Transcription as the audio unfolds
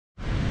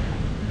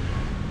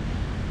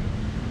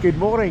Good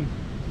morning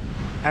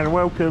and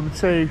welcome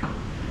to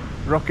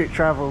Rocket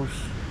Travels.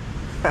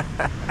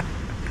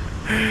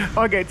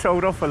 I get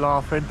told off for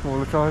laughing all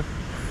the time.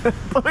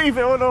 Believe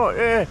it or not,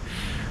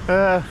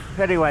 yeah.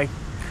 Anyway,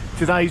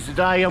 today's the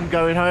day I'm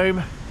going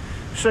home.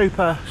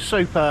 Super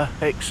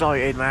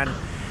excited, man.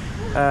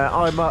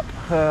 I'm up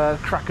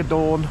crack of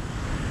dawn.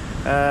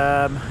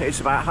 It's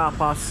about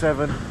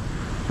 7:30.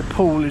 The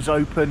pool is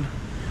open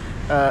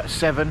at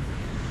 7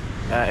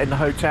 in the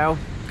hotel.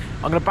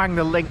 I'm going to bang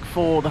the link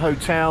for the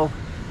hotel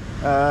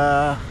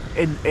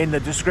in the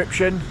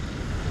description.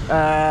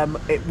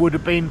 It would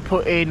have been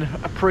put in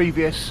a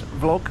previous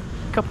vlog,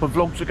 a couple of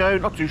vlogs ago,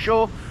 not too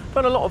sure.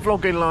 Done a lot of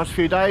vlogging the last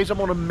few days. I'm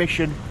on a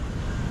mission.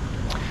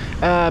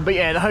 But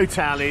yeah, the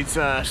hotel is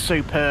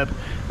superb.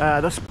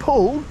 This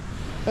pool,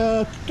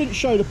 didn't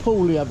show the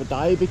pool the other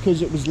day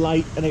because it was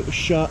late and it was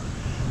shut.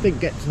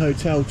 Didn't get to the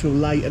hotel till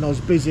late and I was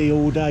busy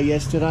all day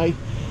yesterday.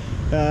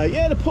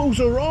 Yeah, the pool's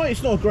alright.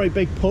 It's not a great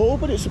big pool,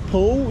 but it's a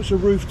pool. It's a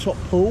rooftop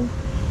pool.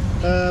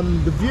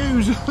 The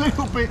view's a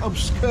little bit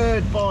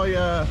obscured by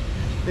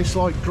this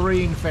like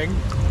green thing.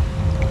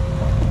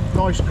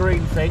 Nice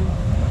green thing.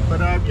 But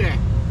yeah,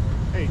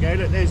 there you go.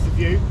 Look, there's the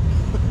view.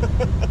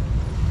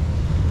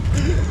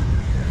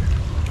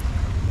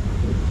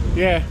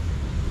 Yeah,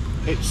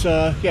 it's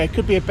yeah, it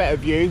could be a better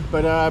view,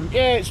 but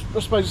yeah, it's,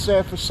 I suppose it's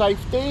there for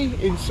safety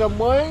in some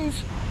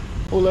ways.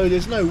 Although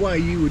there's no way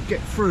you would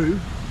get through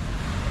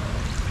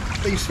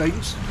these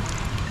things,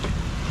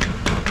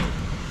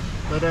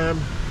 but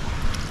I'm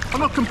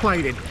not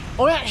complaining.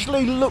 I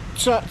actually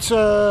looked at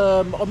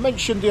I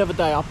mentioned the other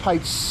day I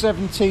paid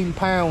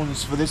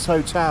 £17 for this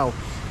hotel.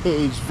 It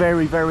is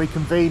very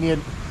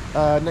convenient,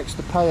 next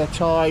to Paya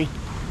Chai,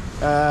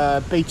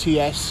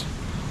 BTS,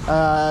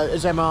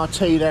 there's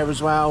MRT there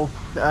as well.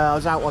 I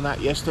was out on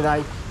that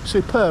yesterday.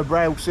 Superb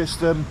rail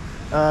system,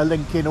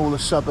 linking all the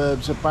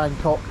suburbs of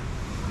Bangkok.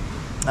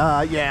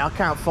 Yeah, I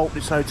can't fault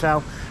this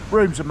hotel.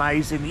 Room's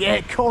amazing. The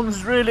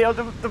aircon's really,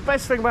 the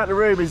best thing about the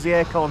room is the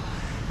aircon.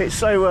 It's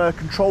so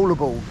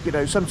controllable, you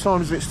know.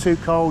 Sometimes it's too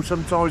cold,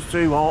 sometimes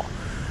too hot.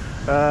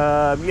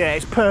 Yeah,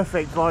 it's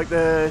perfect. Like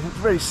it's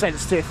really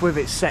sensitive with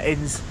its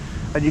settings,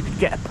 and you could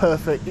get a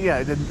perfect, you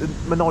know,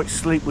 my night's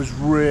sleep was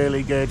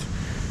really good.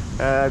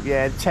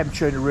 Yeah, the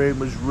temperature in the room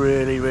was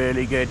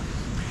really good.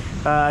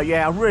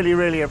 Yeah, I'm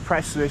really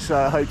impressed with this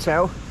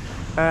hotel.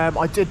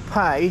 I did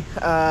pay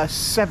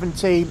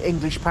 17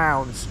 English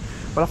pounds,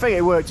 but I think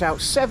it worked out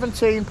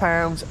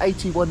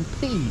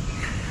 £17.81p.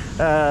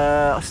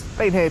 I've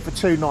been here for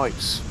 2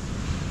 nights.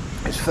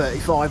 It's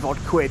 35 odd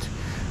quid.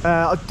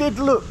 I did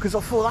look because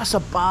I thought that's a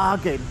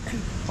bargain.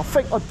 I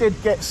think I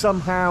did get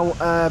somehow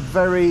a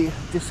very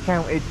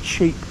discounted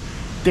cheap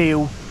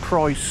deal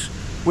price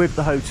with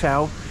the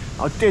hotel.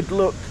 I did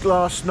look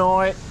last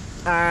night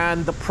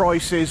and the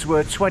prices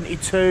were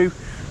 £22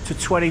 to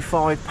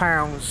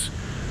 £25,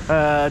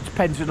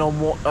 depending on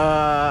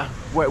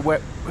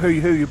what who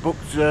you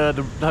booked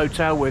the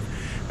hotel with.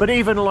 But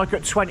even like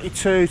at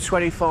 £22,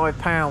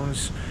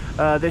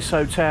 £25, this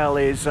hotel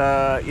is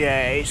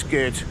yeah, it's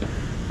good.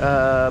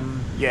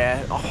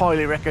 Yeah, I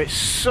highly recommend. It's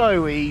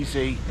so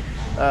easy,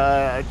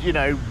 you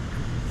know,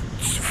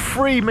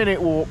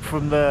 3-minute walk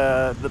from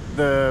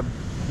the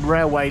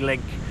railway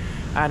link,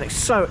 and it's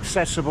so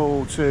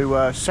accessible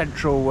to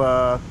central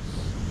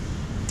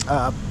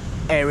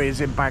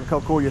areas in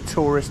Bangkok, all your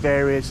tourist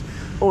areas,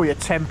 all your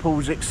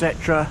temples,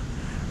 etc.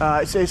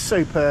 It's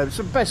superb. It's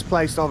the best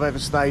place I've ever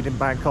stayed in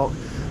Bangkok.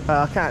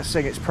 I can't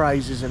sing its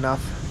praises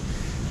enough.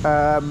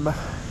 What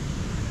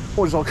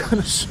was I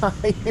going to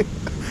say?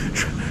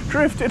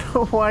 Drifted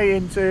away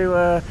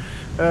into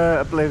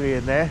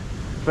oblivion there.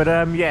 But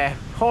yeah,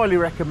 highly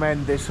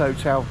recommend this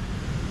hotel.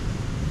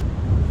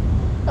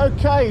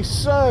 Okay,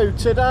 so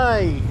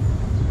today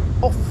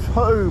off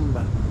home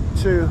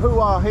to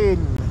Hua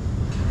Hin,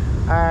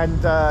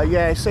 and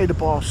yeah, see the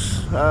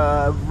boss.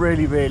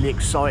 Really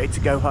excited to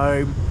go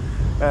home.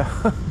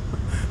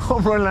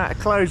 I'm running out of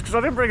clothes because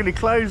I didn't bring any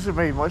clothes with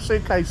me. My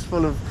suitcase is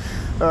full of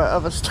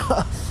other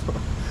stuff.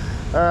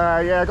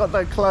 Yeah, I got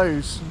no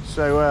clothes,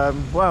 so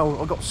well,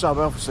 I got some,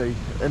 obviously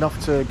enough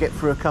to get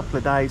through a couple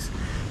of days.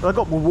 But I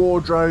got my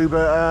wardrobe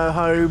at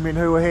home in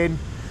Hua Hin.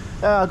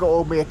 I got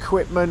all my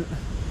equipment,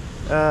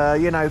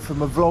 you know, for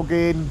my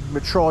vlogging,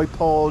 my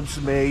tripods,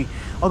 I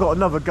got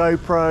another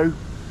GoPro.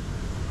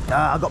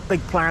 I got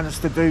big plans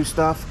to do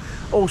stuff,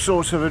 all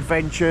sorts of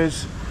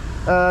adventures.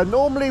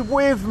 Normally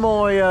with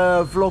my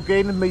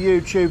vlogging, my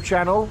YouTube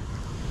channel,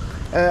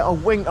 I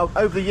wing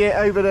over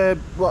the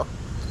what,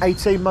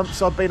 18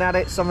 months I've been at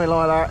it, something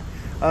like that.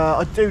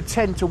 I do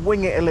tend to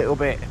wing it a little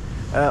bit,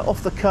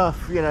 off the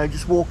cuff, you know,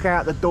 just walk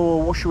out the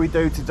door. What should we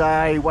do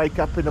today? Wake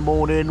up in the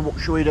morning. What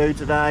should we do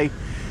today?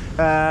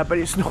 But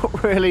it's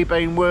not really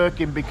been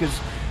working because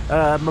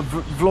my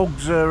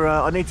vlogs are.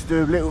 I need to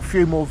do a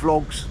few more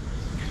vlogs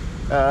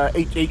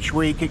each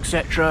week,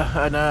 etc.,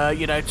 and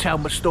you know, tell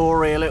my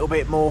story a little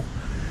bit more.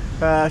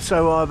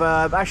 So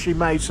I've actually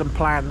made some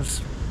plans,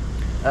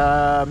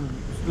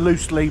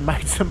 loosely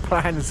made some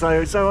plans,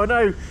 so I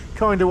know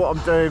kind of what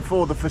I'm doing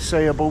for the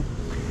foreseeable.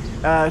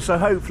 So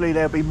hopefully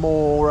there'll be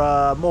more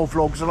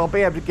vlogs, and I'll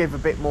be able to give a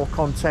bit more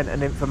content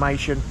and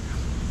information,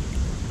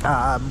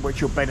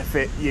 which will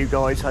benefit you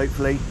guys,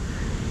 hopefully.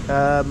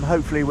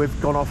 Hopefully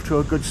we've gone off to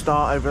a good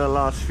start over the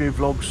last few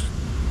vlogs.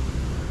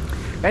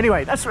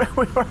 Anyway, that's where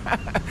we were at.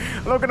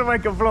 I'm not going to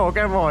make a vlog,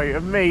 am I,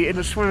 of me in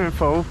a swimming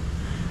pool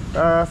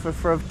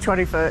for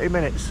 20-30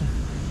 minutes.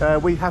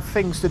 We have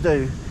things to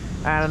do,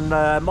 and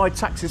my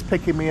taxi's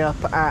picking me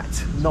up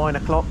at 9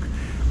 o'clock.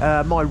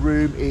 My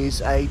room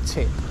is a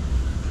tip,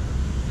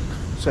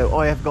 so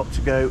I have got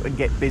to go and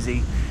get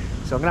busy.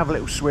 So I'm going to have a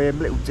little swim,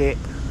 little dip,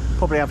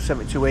 probably have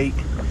something to eat,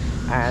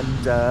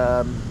 and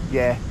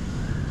yeah,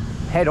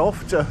 head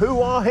off to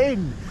Hua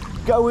Hin,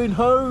 going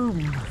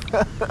home.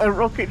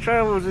 Rocket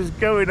Travels is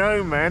going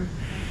home, man.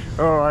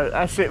 All right,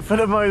 that's it for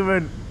the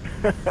moment.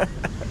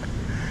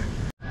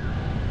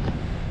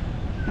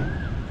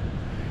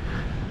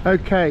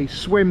 Okay,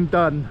 swim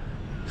done.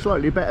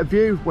 Slightly better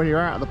view when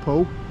you're out of the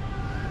pool.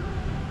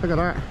 Look at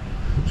that.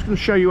 I'm just going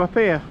to show you up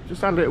here.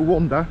 Just had a little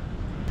wander.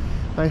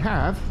 They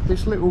have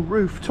this little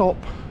rooftop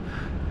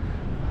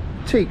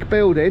teak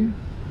building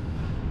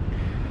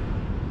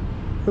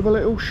with a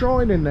little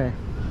shrine in there.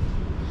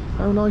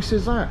 How nice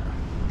is that?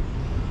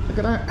 Look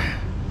at that.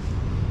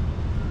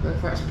 I don't know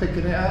if that's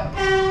picking it up.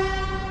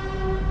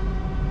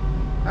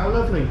 How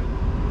lovely.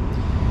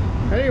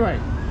 Anyway,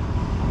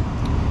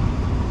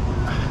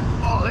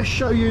 let's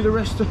show you the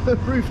rest of the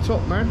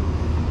rooftop, man.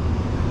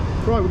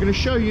 Right, we're going to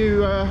show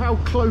you how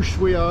close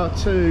we are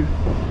to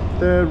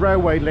the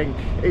railway link.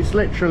 It's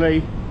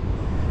literally,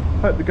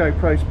 hope the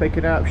GoPro's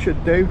picking up,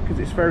 should do, because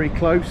it's very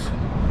close.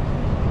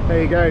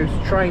 There you go,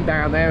 there's a train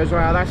down there as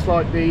well. That's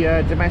like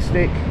the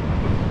domestic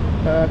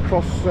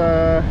cross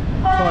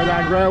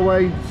Thailand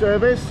railway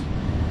service.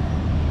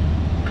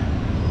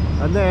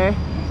 And there,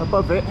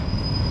 above it,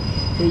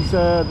 is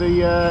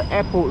the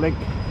airport link.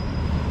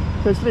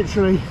 So it's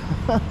literally,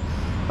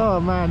 oh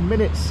man,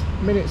 minutes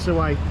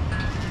away.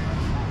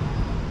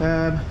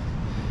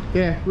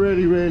 Yeah,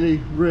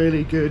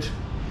 really good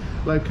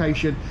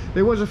location.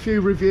 There was a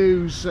few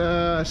reviews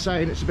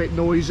saying it's a bit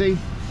noisy,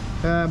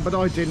 but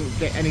I didn't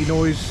get any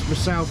noise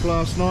myself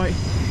last night.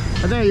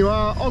 And there you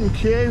are, on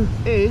cue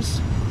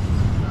is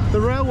the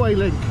railway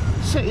link,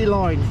 City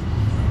Line.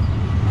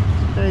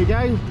 There you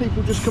go,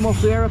 people just come off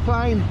the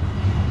aeroplane,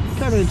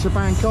 coming into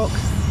Bangkok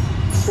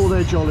for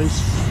their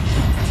jollies.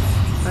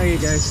 There you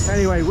go.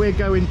 Anyway, we're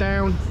going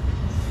down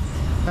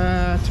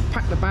to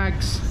pack the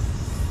bags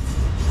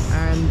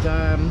and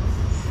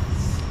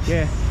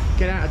yeah,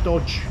 get out of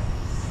Dodge.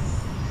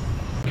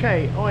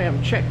 Okay, I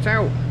am checked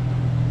out.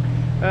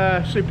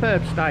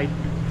 Superb stay.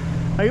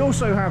 They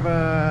also have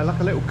like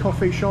a little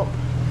coffee shop.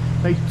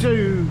 They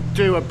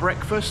do a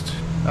breakfast.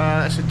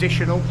 That's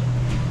additional.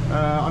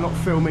 I'm not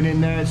filming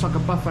in there. It's like a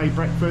buffet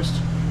breakfast.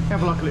 They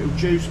have like a little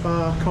juice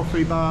bar,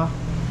 coffee bar.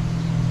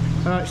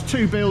 It's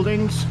two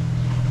buildings.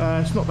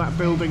 It's not that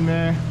building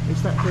there.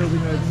 It's that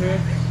building over here.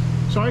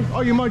 Sorry.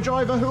 Oh, you're my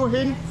driver, Hua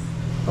Hin?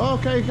 Oh,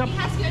 okay. He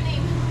has your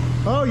name.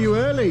 Oh, you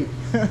early.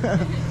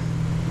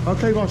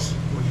 Okay, boss.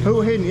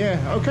 Hua Hin,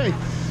 yeah. Okay.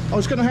 I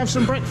was going to have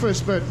some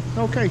breakfast, but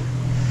okay.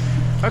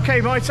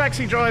 Okay, my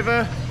taxi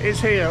driver is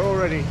here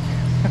already.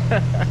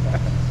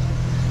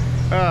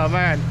 Oh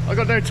man, I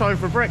got no time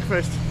for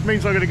breakfast.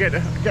 Means I'm going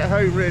to get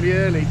home really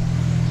early.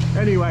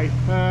 Anyway,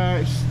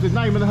 it's the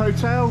name of the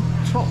hotel,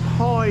 Top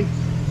High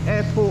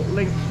Airport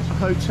Link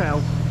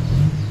Hotel.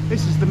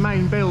 This is the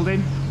main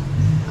building,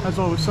 as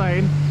I was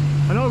saying,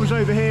 and I was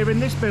over here in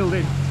this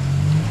building.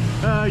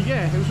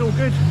 Yeah, it was all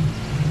good,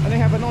 and they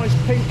have a nice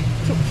pink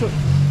tuk-tuk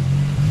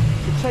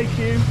to take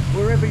you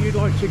wherever you'd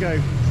like to go.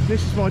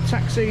 This is my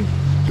taxi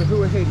to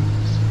Hua Hin.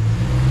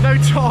 No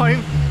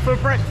time for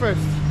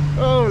breakfast.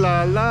 Oh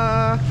la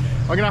la.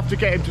 I'm gonna have to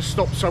get him to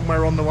stop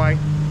somewhere on the way.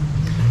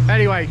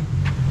 Anyway,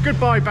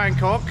 goodbye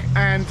Bangkok,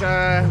 and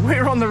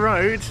we're on the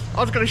road.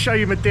 I was going to show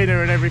you my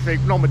dinner and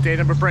everything. Not my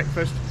dinner, my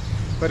breakfast,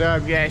 but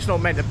yeah, it's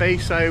not meant to be,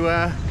 so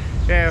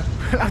yeah,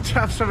 we'll have to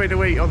have something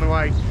to eat on the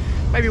way.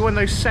 Maybe one of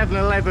those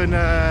 7-Eleven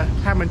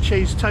ham and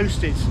cheese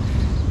toasties.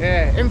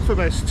 Yeah,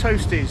 infamous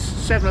toasties,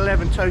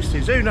 7-Eleven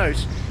toasties, who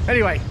knows.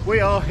 Anyway, we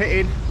are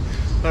hitting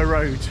the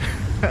road.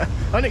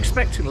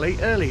 Unexpectedly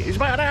early. It's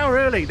about an hour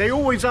early. They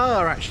always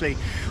are, actually.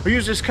 I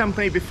used this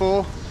company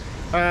before.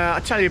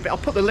 I'll tell you a bit. I'll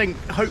put the link,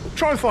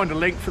 try and find a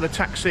link for the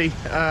taxi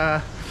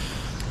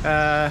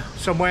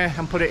somewhere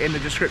and put it in the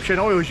description.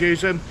 I always use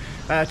them.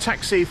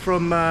 Taxi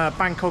from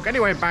Bangkok,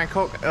 anywhere in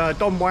Bangkok,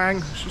 Don Muang,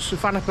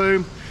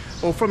 Suvarnabhumi,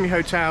 or from your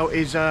hotel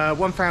is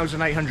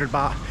 1,800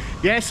 baht.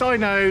 Yes, I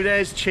know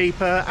there's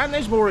cheaper and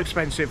there's more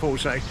expensive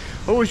also. I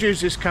always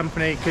use this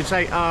company because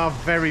they are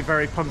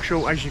very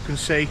punctual, as you can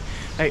see.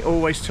 They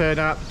always turn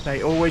up,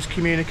 they always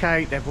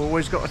communicate, they've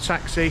always got a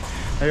taxi.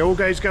 They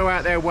always go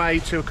out their way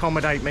to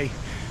accommodate me.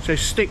 So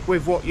stick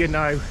with what you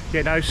know.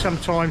 You know,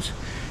 sometimes,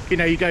 you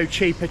know, you go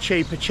cheaper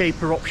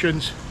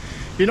options.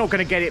 You're not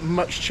going to get it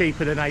much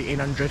cheaper than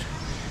 1,800.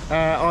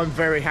 I'm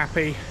very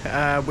happy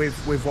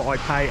with what I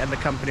pay and the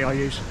company I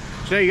use.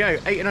 So there you go,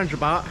 1,800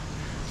 baht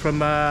from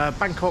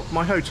Bangkok,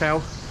 my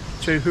hotel,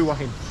 to Hua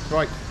Hin.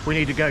 Right, we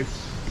need to go.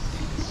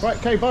 Right,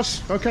 okay,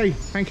 boss. Okay,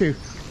 thank you.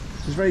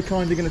 He's very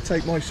kindly going to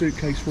take my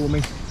suitcase for me.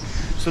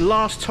 It's the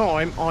last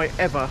time I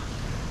ever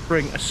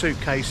bring a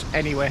suitcase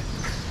anywhere.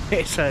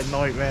 It's a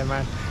nightmare,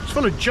 man. It's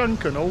full of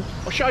junk and all.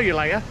 I'll show you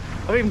later.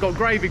 I've even got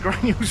gravy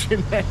granules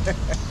in there.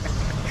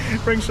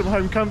 Bring some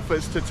home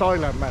comforts to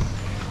Thailand, man.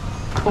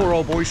 Poor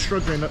old boy's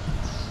struggling.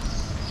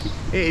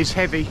 It is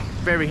heavy,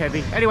 very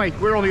heavy. Anyway,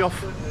 we're on the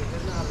off.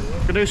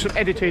 Gonna do some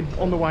editing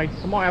on the way.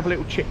 I might have a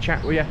little chit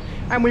chat with you,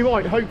 and we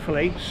might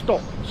hopefully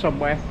stop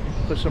somewhere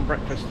for some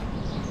breakfast.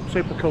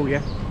 Super cool,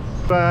 yeah.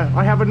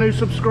 I have a new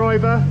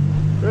subscriber.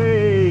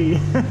 Hey.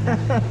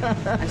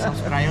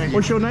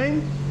 What's your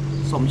name?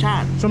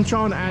 Somchan.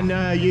 Somchan,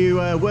 and you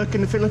work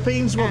in the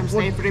Philippines? I'm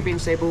staying in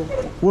Philippines, Cebu.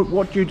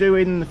 What do you do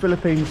in the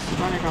Philippines?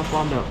 I come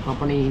from the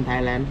company in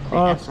Thailand.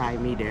 They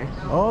assigned me there.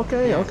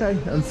 Okay, yeah. Okay.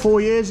 And 4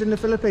 years in the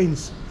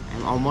Philippines?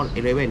 I'm almost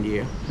 11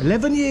 years.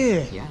 11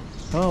 years? Yeah.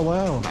 Oh,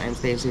 wow. But I'm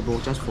staying in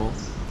Cebu just for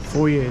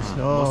 4 years.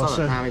 most of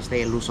the time I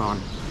stay in Luzon.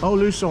 Oh,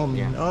 Luzon.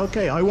 Yeah.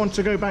 Okay, I want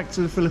to go back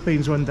to the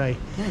Philippines one day.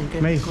 Yeah, you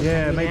can.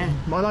 Maybe,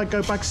 I like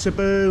go back to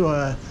Cebu,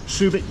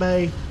 Subic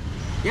Bay.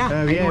 Yeah,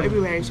 I go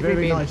everywhere in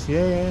Very Philippines. nice,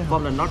 yeah.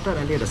 From the northern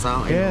until the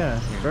south. Yeah,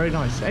 very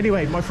nice.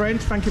 Anyway, my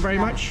friend, thank you very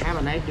much. Have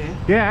a nice day.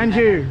 Yeah, and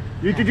you.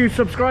 Did you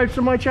subscribe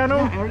to my channel?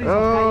 Yeah, I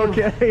already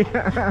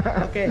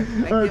subscribed. Okay. Okay,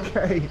 thank you.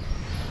 Okay.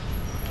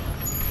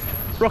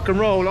 Rock and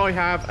roll, I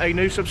have a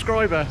new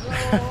subscriber.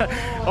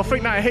 I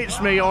think that hits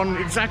me on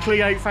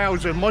exactly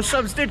 8,000. My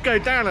subs did go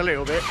down a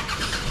little bit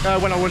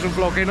when I wasn't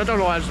vlogging. I don't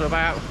know what that's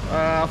about.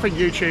 I think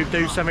YouTube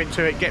do something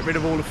to it, get rid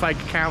of all the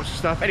fake accounts and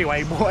stuff.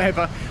 Anyway,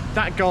 whatever.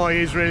 That guy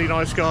is a really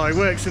nice guy.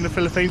 Works in the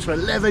Philippines for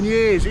 11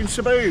 years in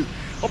Cebu.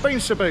 I've been to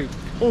Cebu.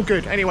 All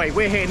good. Anyway,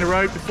 we're hitting the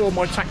road before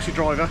my taxi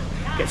driver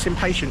gets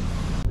impatient.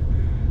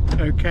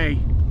 Okay,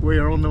 we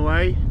are on the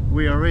way.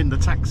 We are in the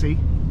taxi,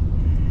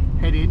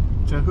 heading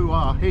to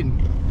Hua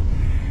Hin.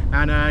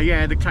 And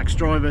yeah, the taxi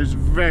driver's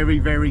very,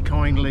 very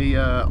kindly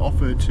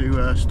offered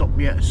to stop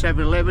me at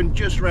 7-Eleven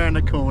just round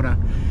the corner.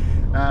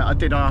 I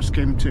did ask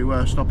him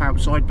to stop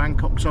outside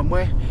Bangkok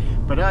somewhere,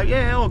 but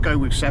yeah, I'll go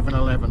with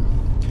 7-Eleven.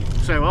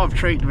 So I've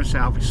treated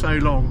myself for so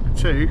long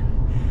to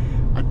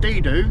a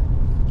Didu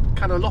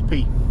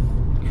Canalopi.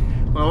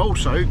 Well, I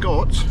also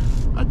got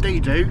a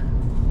Didu,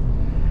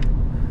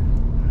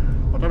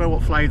 I don't know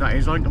what flavour that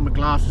is, I ain't got my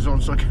glasses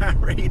on so I can't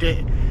read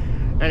it.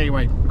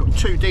 Anyway, we've got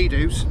 2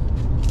 Didus.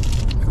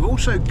 We've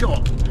also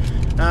got,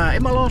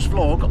 in my last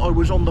vlog, I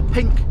was on the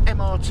pink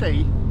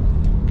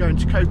MRT going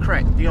to Koh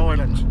Kret, the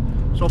island.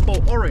 So I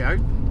bought Oreo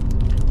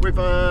with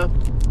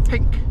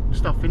pink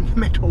stuff in the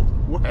middle.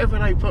 Whatever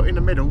they put in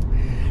the middle,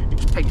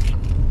 it's pink.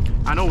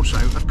 And also,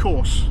 of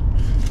course,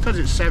 because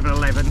it's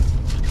 7-Eleven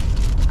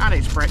and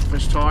it's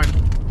breakfast time,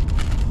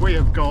 we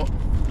have got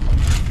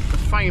the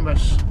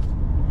famous,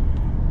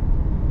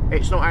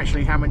 it's not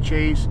actually ham and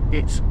cheese,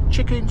 it's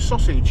chicken,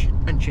 sausage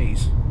and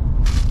cheese.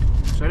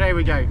 So there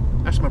we go,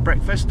 that's my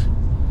breakfast.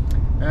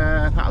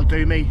 That'll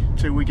do me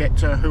till we get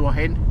to Hua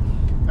Hin.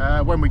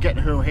 When we get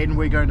to Hua Hin,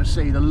 we're going to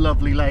see the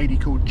lovely lady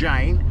called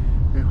Jane,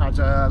 who has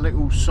a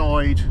little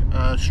side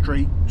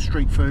street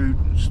food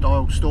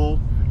style store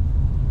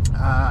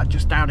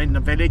just down in the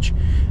village.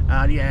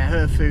 Yeah,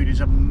 her food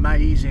is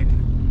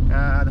amazing.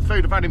 The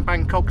food I've had in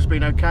Bangkok's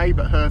been okay,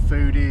 but her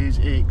food is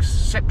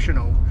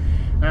exceptional.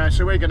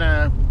 So we're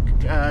gonna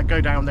go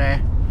down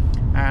there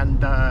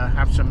and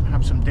have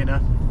some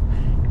dinner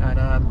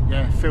and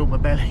yeah, fill my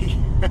belly.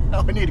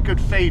 I need a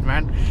good feed,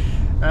 man.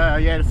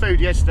 Yeah, the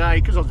food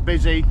yesterday, because I was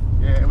busy,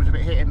 yeah, it was a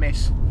bit hit and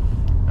miss.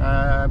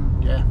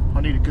 Yeah,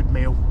 I need a good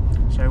meal.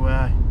 So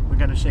we're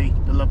going to see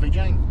the lovely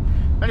Jane.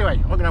 Anyway,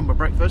 I'm going to have my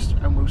breakfast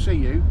and we'll see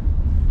you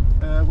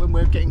when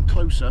we're getting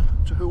closer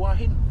to Hua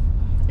Hin.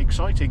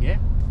 Exciting, yeah?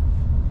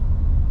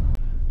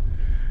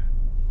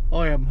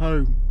 I am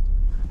home,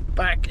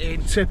 back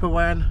in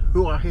Tipperwan,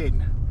 Hua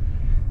Hin.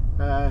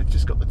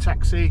 Just got the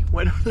taxi,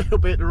 went a little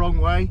bit the wrong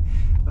way.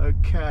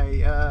 Okay,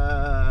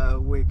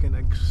 we're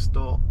gonna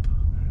stop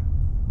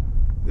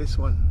this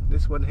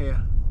one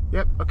here.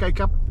 Yep, okay,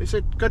 come, is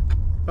it good?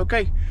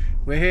 Okay,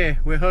 we're here,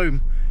 we're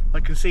home. I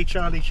can see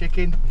Charlie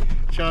Chicken.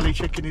 Charlie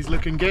Chicken is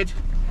looking good.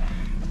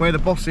 Where the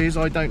boss is,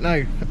 I don't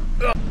know.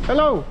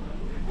 Hello,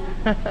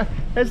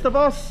 there's the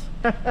boss.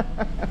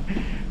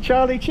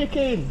 Charlie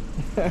Chicken.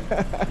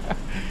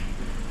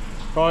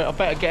 Right, I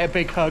better get a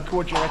big hug.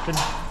 What do you reckon?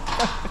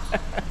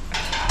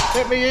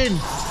 Let me in.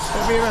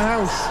 Let me in the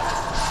house.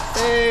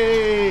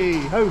 Hey,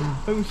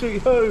 home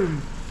sweet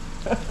home.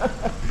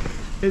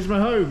 Here's my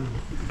home.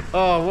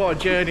 Oh, what a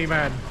journey,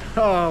 man.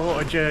 Oh,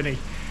 what a journey.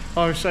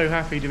 I'm so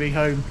happy to be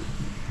home.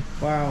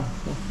 Wow.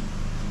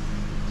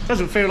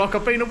 Doesn't feel like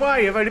I've been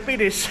away. I've only been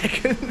here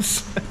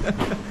seconds.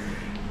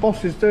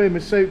 Boss is doing my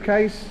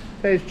suitcase.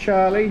 There's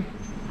Charlie.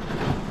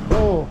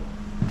 Oh,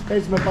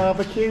 there's my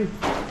barbecue.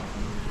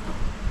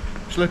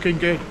 It's looking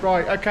good.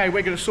 Right, okay,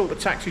 we're going to sort the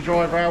taxi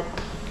driver out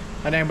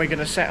and then we're going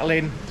to settle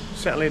in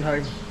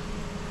home.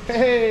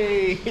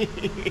 Hey!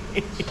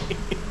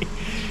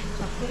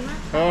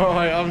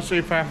 Alright, I'm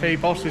super happy,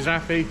 boss is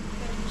happy.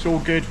 It's all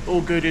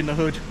good in the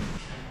hood.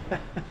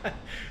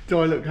 Do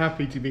I look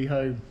happy to be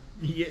home?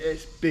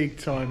 Yes, big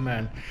time,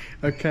 man.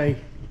 Okay,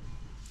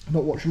 I'm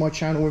not watching my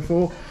channel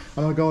before,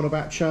 and I go on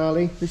about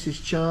Charlie. This is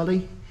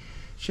Charlie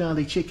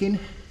Chicken.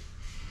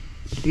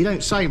 He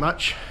don't say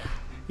much.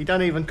 He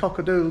don't even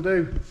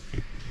cock-a-doodle-doo.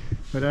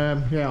 But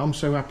yeah, I'm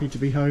so happy to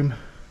be home.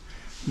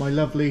 My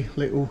lovely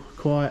little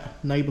quiet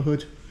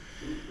neighbourhood.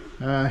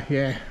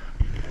 Yeah,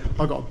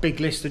 I've got a big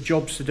list of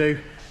jobs to do.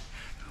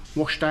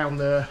 Wash down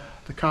the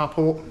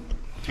carport.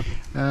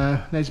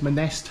 There's my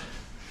nest.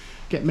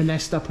 Get my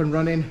nest up and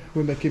running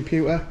with my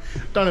computer.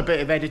 Done a bit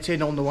of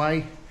editing on the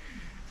way.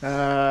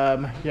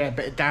 Yeah, a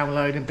bit of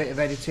downloading, a bit of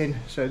editing.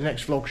 So the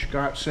next vlog should go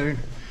out soon.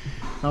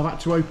 I've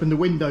had to open the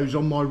windows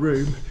on my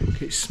room.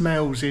 It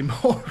smells in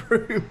my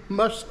room,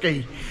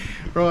 musky.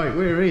 Right,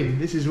 we're in.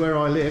 This is where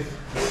I live.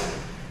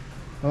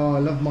 Oh, I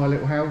love my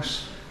little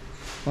house.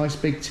 Nice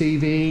big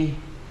TV,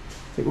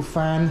 little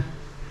fan.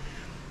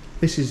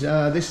 This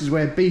is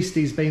where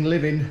Beastie's been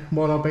living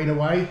while I've been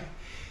away.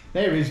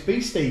 There is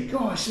Beastie.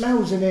 God, it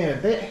smells in here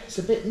a bit. It's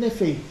a bit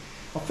niffy.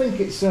 I think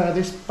it's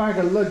this bag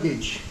of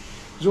luggage.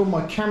 There's all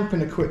my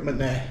camping equipment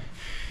there.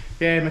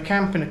 Yeah, my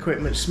camping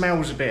equipment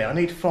smells a bit. I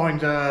need to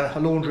find a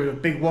laundry with a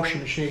big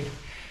washing machine.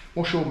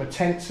 Wash all my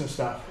tents and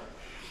stuff.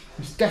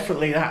 It's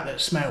definitely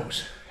that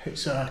smells.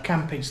 It's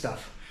camping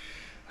stuff.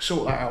 I'll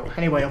sort that out.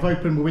 Anyway, I've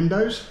opened my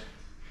windows.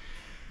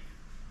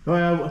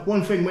 Well,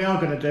 one thing we are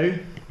going to do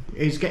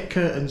is get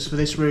curtains for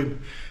this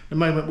room. At the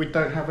moment we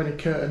don't have any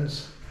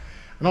curtains.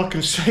 And I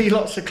can see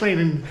lots of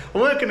cleaning. I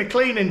work in a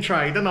cleaning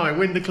trade, don't I?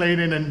 Window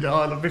cleaning,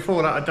 and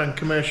before that I'd done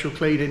commercial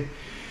cleaning.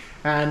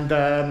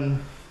 And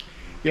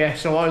yeah,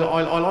 so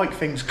I like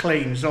things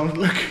clean. So I'm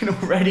looking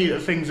already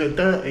that things are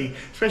dirty.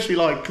 Especially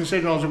like,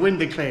 considering I was a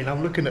window cleaner,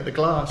 I'm looking at the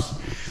glass.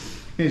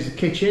 Here's the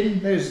kitchen.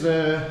 There's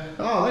the,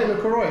 oh, they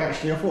look alright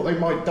actually. I thought they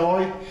might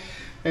die.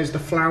 There's the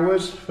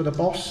flowers for the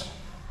boss.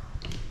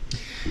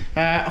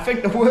 I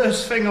think the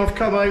worst thing I've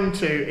come home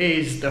to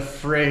is the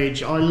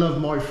fridge. I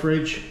love my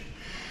fridge.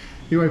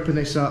 You open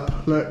this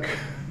up, look.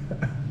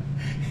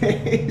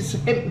 It's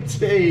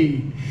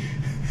empty.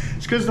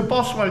 It's because the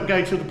boss won't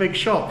go to the big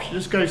shop. She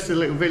just goes to the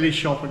little village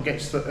shop and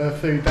gets the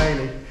food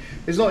daily.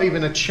 There's not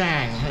even a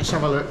Chang. Let's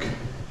have a look.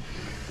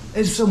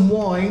 There's some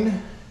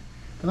wine,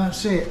 but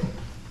that's it.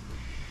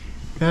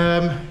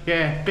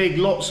 Yeah, big,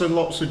 lots and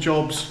lots of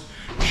jobs,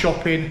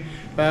 shopping.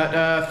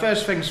 But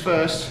first things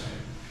first,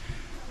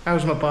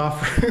 how's my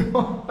bathroom?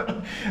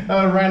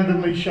 I'll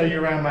randomly show you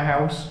around my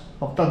house.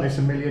 I've done this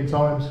a million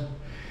times.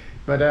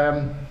 But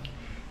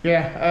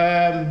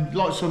yeah,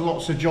 lots and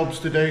lots of jobs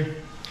to do.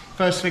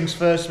 First things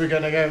first, we're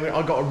going to go,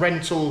 I've got a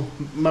rental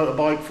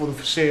motorbike for the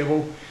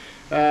foreseeable.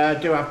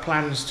 Do have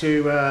plans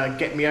to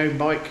get my own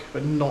bike,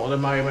 but not at the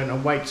moment. I'll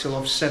wait till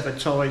I've severed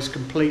ties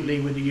completely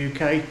with the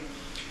UK.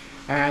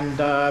 And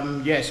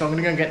yeah, so I'm going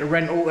to go and get the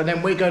rental, and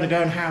then we're going to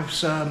go and have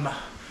some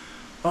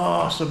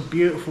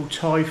beautiful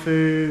Thai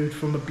food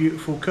from a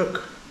beautiful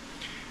cook.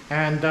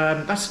 And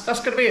that's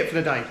going to be it for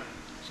the day.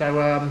 So,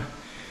 and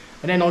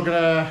then I'm going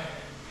to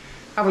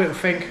have a little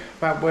think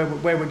about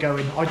where we're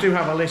going. I do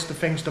have a list of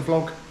things to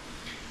vlog.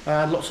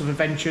 Lots of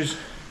adventures.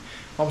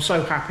 I'm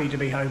so happy to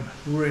be home,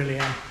 really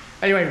am.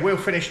 Anyway, we'll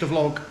finish the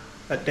vlog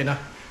at dinner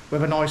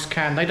with a nice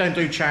can. They don't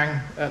do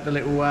Chang at the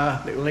little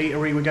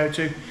eatery we go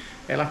to.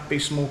 It'll have to be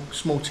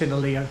small tin of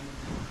Leo.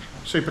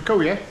 Super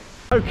cool, yeah?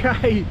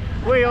 Okay,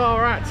 we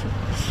are at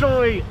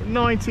Soi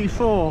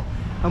 94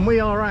 and we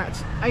are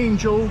at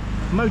Angel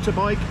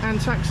Motorbike and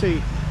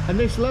Taxi. And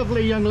this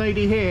lovely young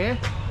lady here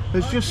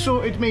has just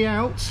sorted me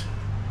out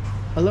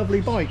a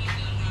lovely bike.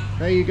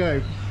 There you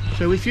go.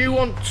 So if you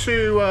want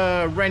to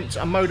rent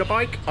a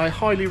motorbike, I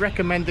highly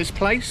recommend this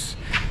place.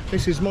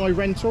 This is my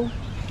rental.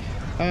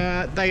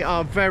 They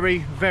are very,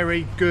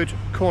 very good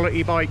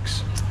quality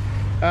bikes.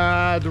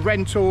 The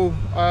rental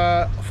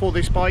for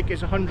this bike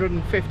is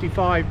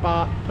 155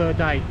 baht per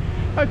day.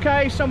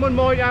 Okay, someone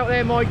out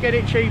there might get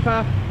it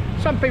cheaper.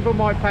 Some people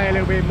might pay a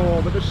little bit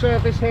more, but the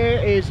service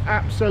here is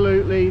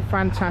absolutely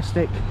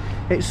fantastic.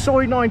 It's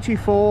Soi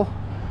 94,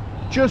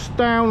 just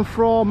down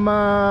from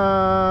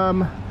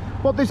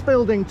what this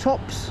building,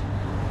 Tops?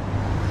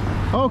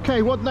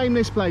 Okay, what name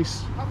this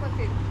place?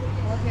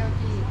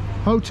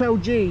 Hotel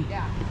G.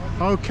 Yeah.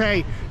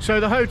 Okay, so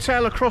the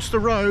hotel across the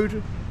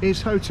road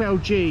is Hotel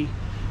G.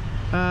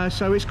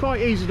 So it's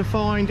quite easy to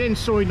find in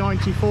Soi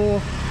 94.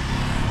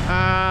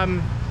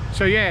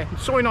 So yeah,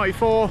 Soi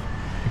 94,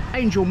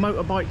 Angel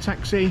Motorbike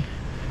Taxi,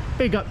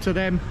 big up to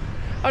them.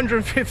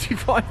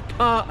 155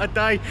 baht a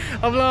day.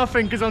 I'm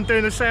laughing because I'm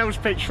doing a sales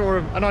pitch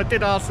for them, and I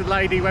did ask the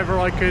lady whether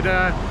I could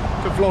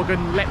to vlog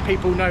and let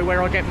people know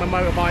where I get my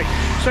motorbike.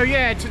 So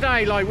yeah,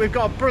 today we've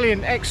got a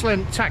brilliant,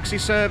 excellent taxi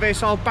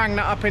service. I'll bang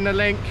that up in the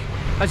link,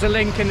 as a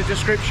link in the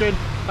description,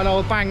 and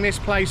I'll bang this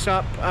place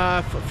up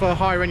for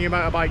hiring your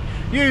motorbike.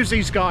 Use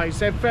these guys,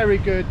 they're very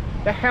good.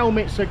 The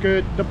helmets are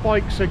good, the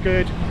bikes are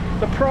good,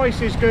 the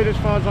price is good as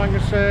far as I'm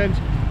concerned.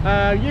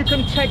 You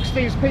can text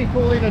these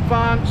people in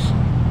advance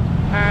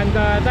and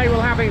they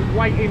will have it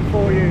waiting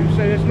for you, so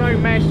there's no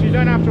mess. You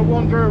don't have to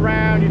wander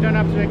around, you don't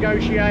have to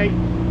negotiate.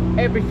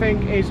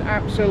 Everything is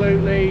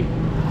absolutely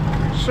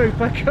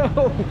super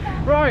cool.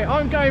 Right,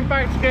 I'm going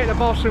back to get the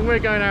boss and we're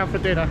going out for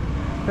dinner.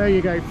 There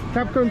you go.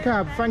 Capcom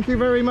Cab, thank you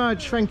very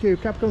much. Thank you,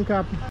 Capcom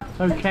Cab.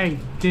 Okay,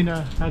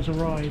 dinner has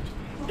arrived.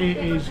 It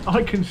is,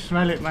 I can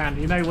smell it, man.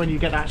 You know when you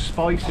get that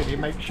spice in it,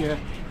 makes you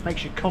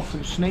cough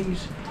and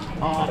sneeze.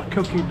 Oh, the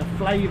cooking, the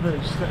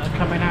flavours that are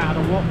coming out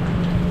of the wok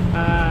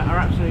are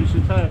absolutely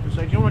superb.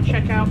 So do you want to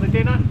check out the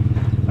dinner?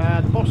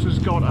 The boss has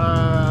got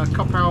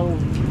Kopal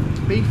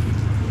beef.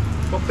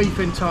 What beef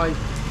in Thai?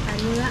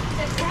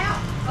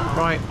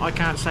 Right, I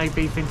can't say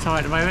beef in Thai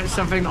at the moment. It's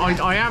something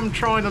I am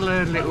trying to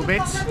learn little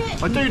bits.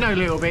 I do know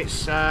little bits,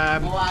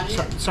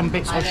 some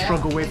bits I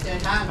struggle with.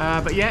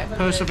 But yeah,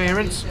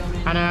 perseverance.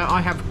 And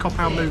I have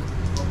Kopal moo,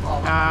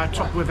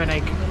 topped with an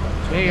egg.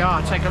 So here you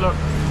are, take a look.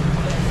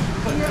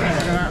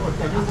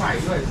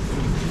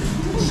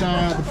 So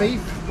the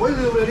beef,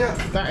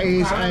 that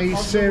is a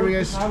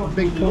serious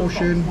big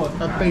portion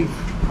of beef.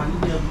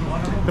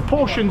 The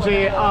portions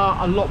here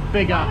are a lot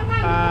bigger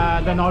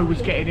than I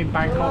was getting in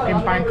Bangkok. In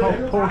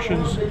Bangkok,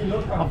 portions,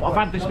 I've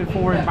had this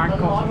before in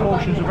Bangkok, the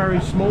portions are very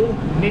small,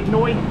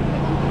 nidnoi,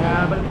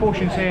 but the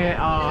portions here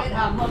are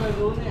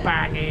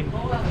banging,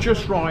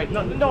 just right,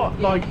 not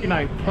like, you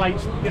know,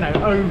 plates, you know,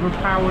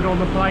 overpowered on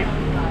the plate,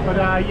 but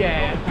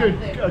yeah,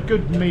 a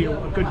good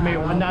meal,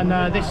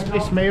 and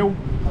this meal,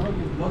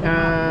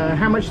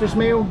 how much this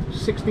meal?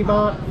 60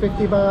 baht,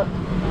 50 baht?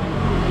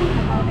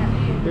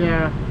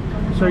 Yeah.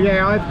 So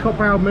yeah, I have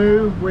Kopal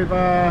moo with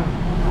a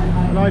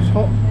nice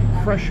hot,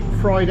 fresh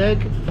fried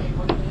egg.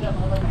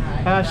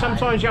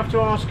 Sometimes you have to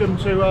ask them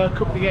to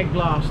cook the egg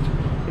last.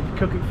 If you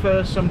cook it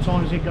first,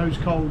 sometimes it goes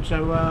cold.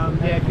 So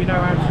yeah, if you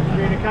know how to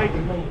communicate,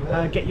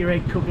 get your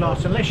egg cooked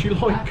last, unless you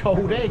like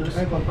cold eggs.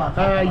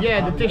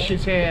 Yeah, the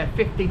dishes here,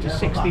 50 to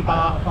 60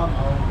 baht.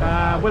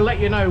 We'll let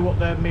you know what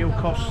the meal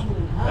costs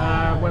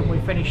when we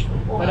finish,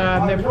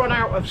 but they've run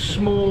out of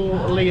small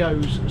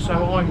Leos, so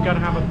I'm going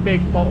to have a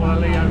big bottle of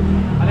Leo,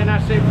 and then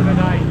that's it for the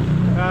day.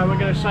 We're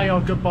going to say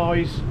our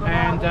goodbyes,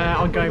 and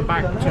I'm going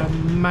back to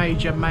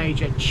major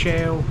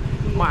chill.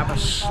 Might have a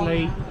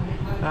sleep,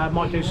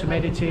 might do some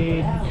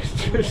editing,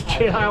 just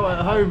chill out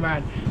at home,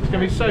 man. It's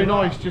going to be so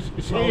nice,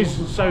 it is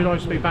so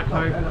nice to be back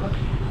home.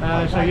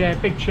 So yeah,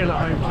 big chill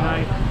at home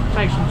today,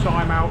 take some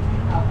time out.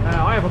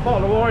 I have a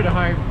bottle of wine at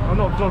home. I'm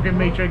not vlogging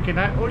me drinking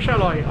that, or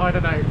shall I? I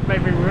don't know.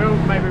 Maybe we will,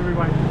 maybe we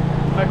won't.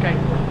 Okay,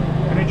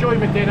 and enjoy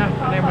my dinner,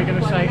 and then we're going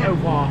to say au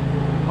revoir.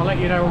 I'll let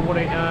you know what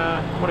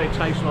it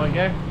tastes like,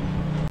 yeah?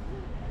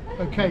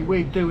 Okay,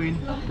 we're doing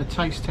the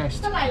taste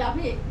test. Bear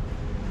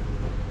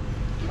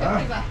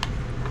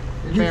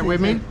with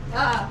me.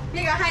 Wow,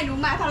 look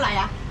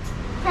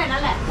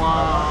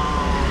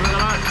at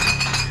that.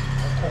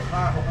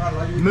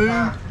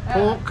 Moo,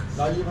 pork,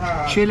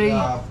 chili,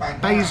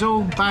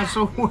 basil,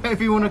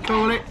 whatever you want to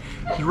call it,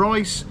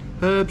 rice,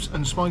 herbs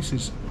and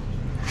spices.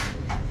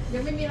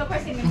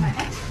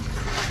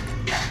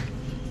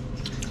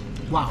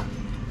 Wow.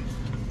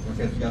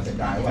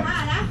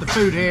 The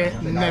food here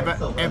never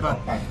ever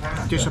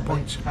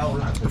disappoints.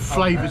 The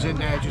flavours in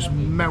there just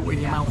melt in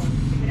your mouth.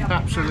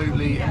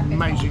 Absolutely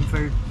amazing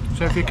food.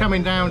 So if you're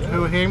coming down to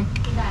Hua Hin,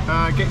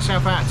 get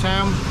yourself out of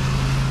town,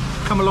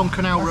 come along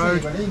Canal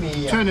Road,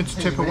 turn into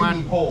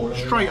Tipperwan,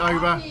 straight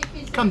over,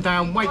 come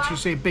down, wait till you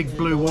see a big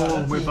blue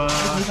wall with a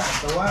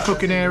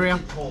cooking area,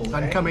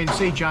 and come in,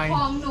 see Jane,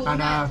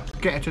 and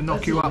get her to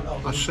knock you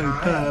up a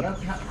superb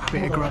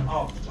bit of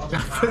grub. The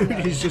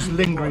food is just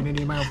lingering in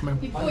your mouth, man.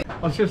 I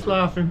was just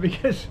laughing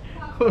because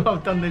all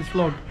I've done this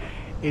vlog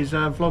is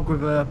a vlog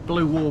with a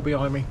blue wall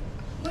behind me.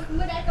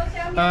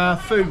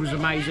 Food was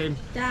amazing.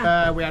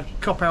 We had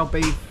Kopal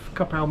beef,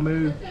 Kopal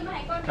moo.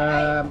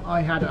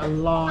 I had a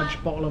large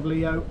bottle of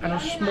Leo and a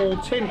small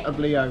tin of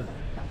Leo,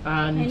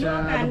 and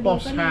the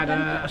boss had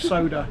a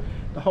soda.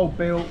 The whole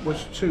bill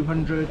was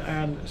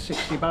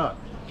 260 baht.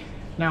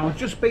 Now I've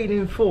just been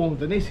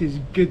informed, and this is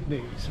good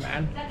news,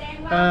 man.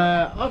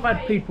 I've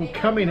had people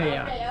come in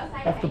here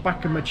off the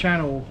back of my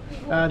channel.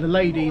 The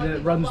lady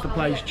that runs the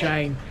place,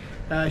 Jane,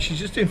 she's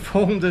just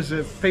informed us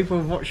that people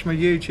have watched my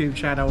YouTube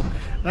channel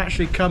and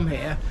actually come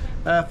here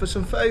for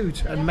some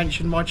food and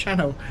mentioned my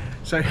channel.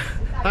 So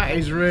that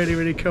is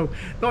really cool.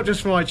 Not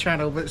just for my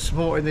channel, but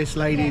supporting this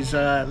lady's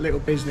little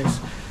business,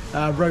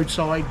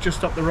 roadside,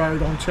 just up the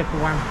road on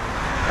Tipperwan.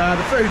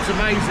 The food's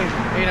amazing.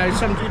 You know,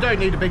 you don't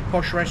need a big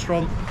posh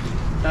restaurant.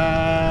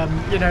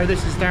 You know,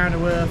 this is down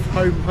to earth,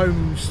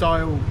 home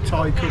style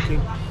Thai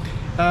cooking.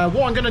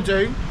 What I'm going to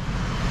do,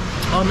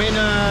 I'm in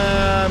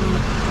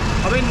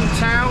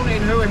town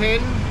in Hua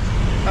Hin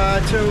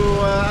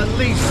till at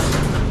least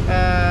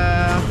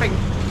I think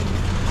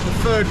the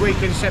 3rd week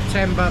in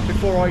September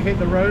before I hit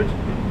the road,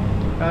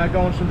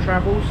 go on some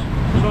travels.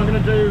 So I'm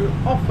going to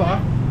offer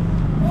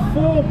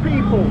 4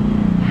 people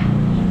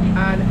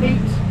and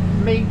eat,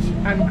 meet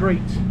and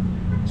greet.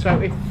 So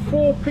if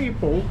 4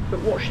 people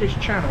that watch this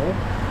channel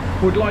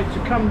would like to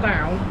come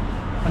down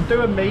and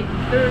do a meet,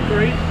 do a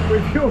greet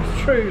with yours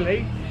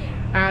truly,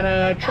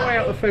 and try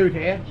out the food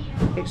here,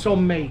 it's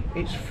on me,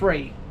 it's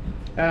free.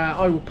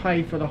 I will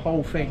pay for the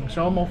whole thing.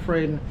 So I'm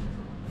offering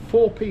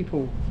 4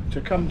 people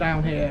to come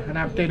down here and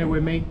have dinner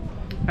with me,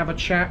 have a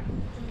chat.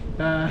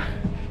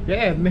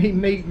 Yeah,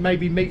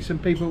 maybe meet some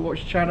people who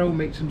watch the channel,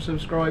 meet some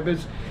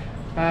subscribers,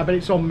 but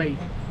it's on me,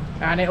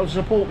 and it'll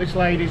support this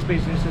lady's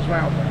business as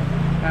well.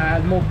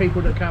 The more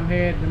people that come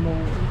here, the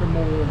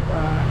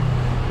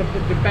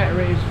better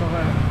it is for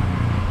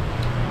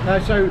her.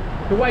 So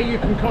the way you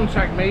can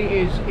contact me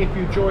is if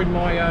you join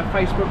my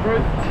Facebook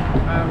group,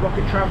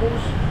 Rocket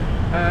Travels.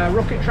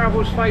 Rocket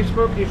Travels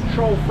Facebook is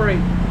troll free,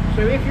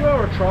 so if you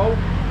are a troll,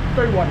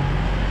 do one.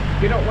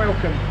 You're not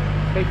welcome.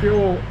 If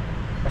you're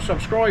a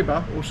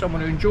subscriber or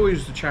someone who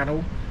enjoys the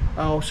channel,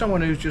 or someone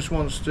who just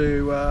wants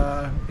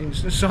to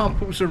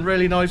sample some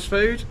really nice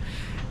food,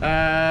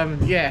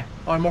 yeah,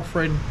 I'm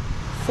offering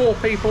 4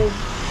 people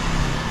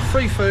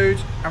free food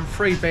and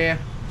free beer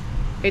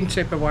in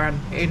Tipperwan,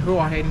 in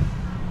Hua Hin.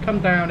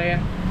 Come down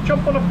here,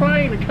 jump on a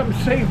plane and come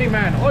see me,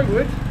 man. I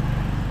would.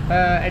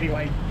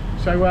 Anyway,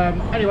 so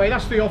anyway,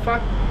 that's the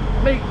offer.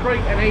 Meet, greet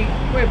and eat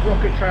with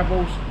Rocket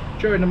Travels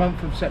during the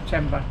month of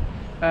September.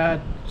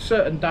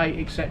 Certain date,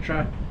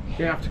 etc.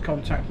 You have to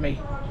contact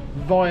me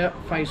via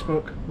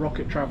Facebook,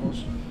 Rocket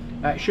Travels.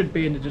 It should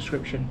be in the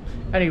description.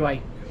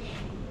 Anyway,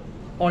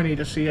 I need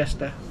a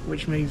siesta,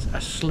 which means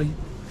a sleep.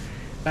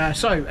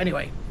 So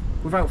anyway,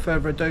 without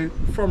further ado,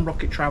 from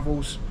Rocket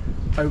Travels,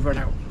 over and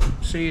out.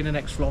 See you in the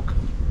next vlog.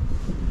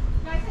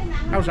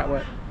 How's that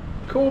work?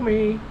 Call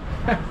me.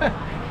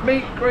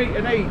 Meet, greet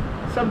and eat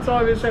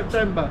sometime in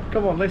September.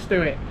 Come on, let's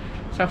do it.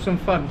 Let's have some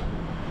fun.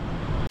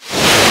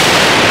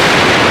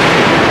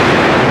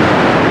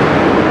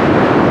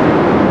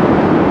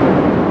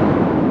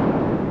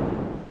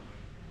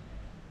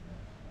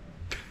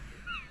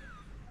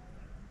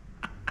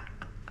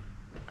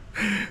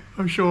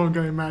 I'm sure I'm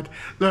going mad.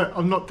 Look,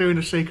 I'm not doing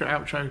a secret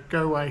outro.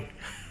 Go away.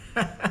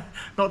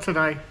 Not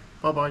today.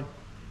 Bye-bye.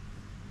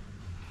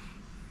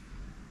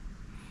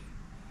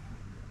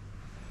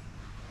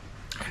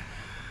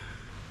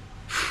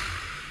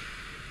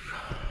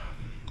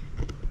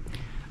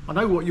 I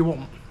know what you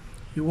want.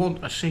 You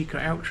want a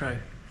secret outro.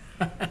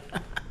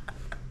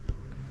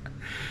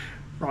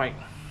 Right.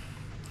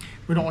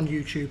 We're not on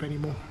YouTube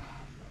anymore.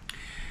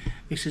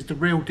 This is the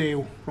real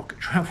deal, Rocket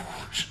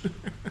Travels.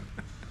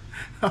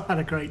 I had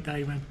a great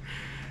day, man.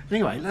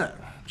 Anyway, look,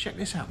 check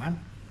this out, man.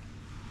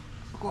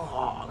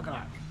 Oh, look at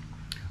that.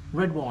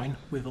 Red wine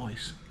with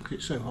ice, because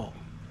it's so hot.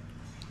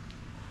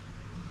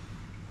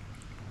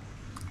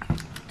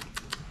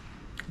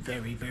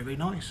 Very, very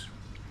nice.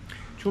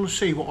 Do you want to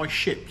see what I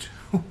shipped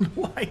all the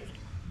way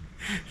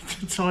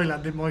to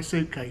Thailand in my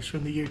suitcase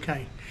from the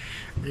UK?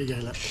 There you go,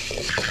 look.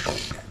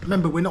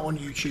 Remember, we're not on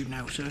YouTube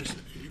now, so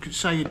you can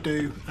say you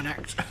do and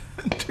act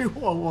and do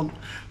what I want.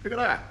 Look at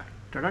that.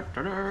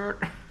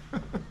 Da-da-da-da.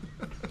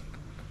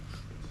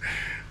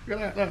 Look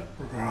at that, look.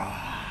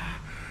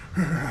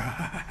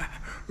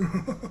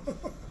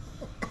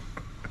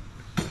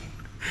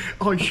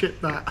 I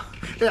shipped that.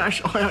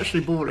 I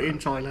actually bought it in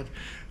Thailand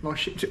and I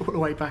shipped it all the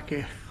way back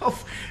here.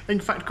 I've, in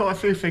fact, got a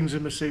few things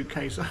in my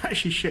suitcase I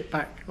actually shipped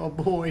back. I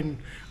bought it in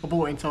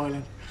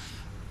Thailand.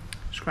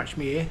 Scratch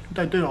me ear.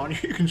 Don't do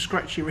that. You can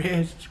scratch your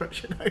ears,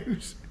 scratch your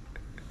nose.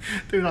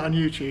 Do that on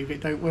YouTube,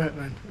 it don't work,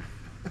 man.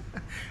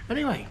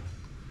 Anyway,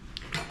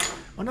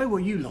 I know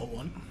what you lot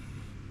want.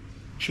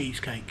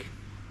 Cheesecake.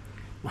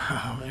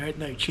 Wow, there ain't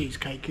no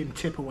cheesecake in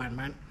Tipperwan,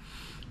 man.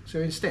 So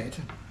instead,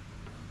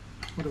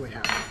 what do we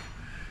have?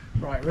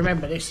 Right,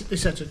 remember this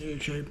is on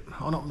YouTube.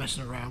 I'm not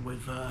messing around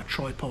with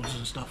tripods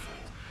and stuff.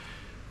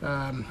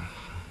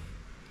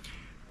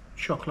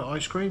 Chocolate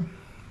ice cream.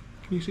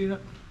 Can you see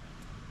that?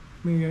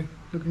 There you go,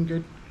 looking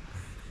good.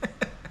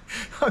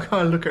 I'm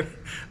kind of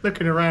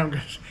looking around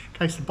in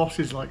case the boss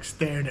is like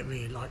staring at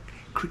me, like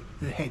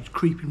the head's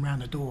creeping around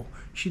the door.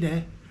 Is she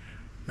there?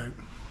 No.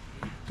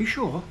 You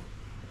sure?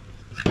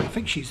 I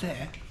think she's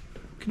there.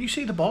 Can you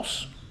see the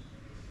boss?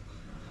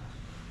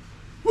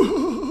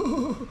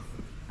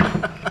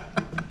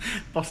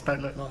 Boss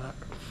don't look like that.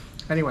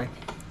 Anyway,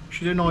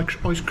 she's doing an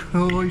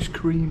ice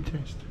cream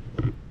test.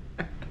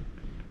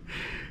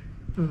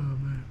 Oh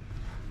man.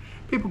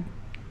 People,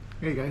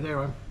 there you go, there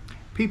I am.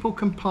 People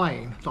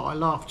complain that I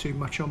laugh too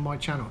much on my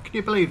channel. Can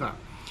you believe that?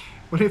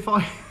 Well, if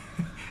I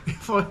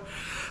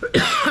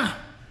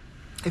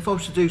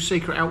was to do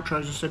secret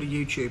outros instead of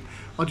YouTube,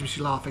 I'd just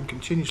be laughing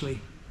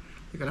continuously.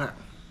 Look at that.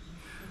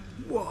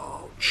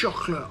 Whoa,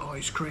 chocolate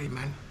ice cream,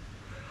 man.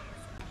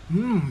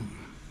 Mmm.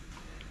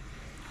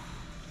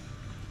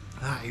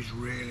 That is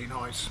really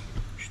nice.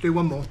 Should do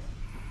one more.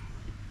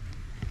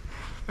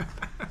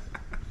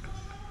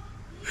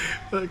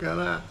 Look at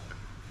that.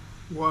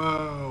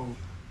 Wow.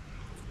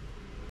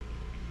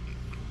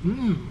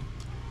 Mmm.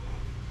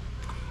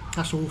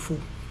 That's awful.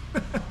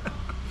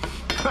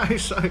 That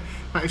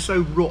is so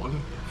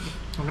rotten.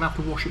 I'm gonna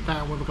have to wash it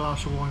down with a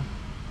glass of wine.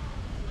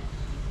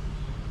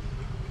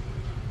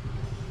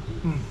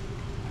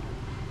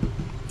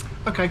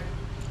 Okay,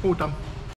 all done.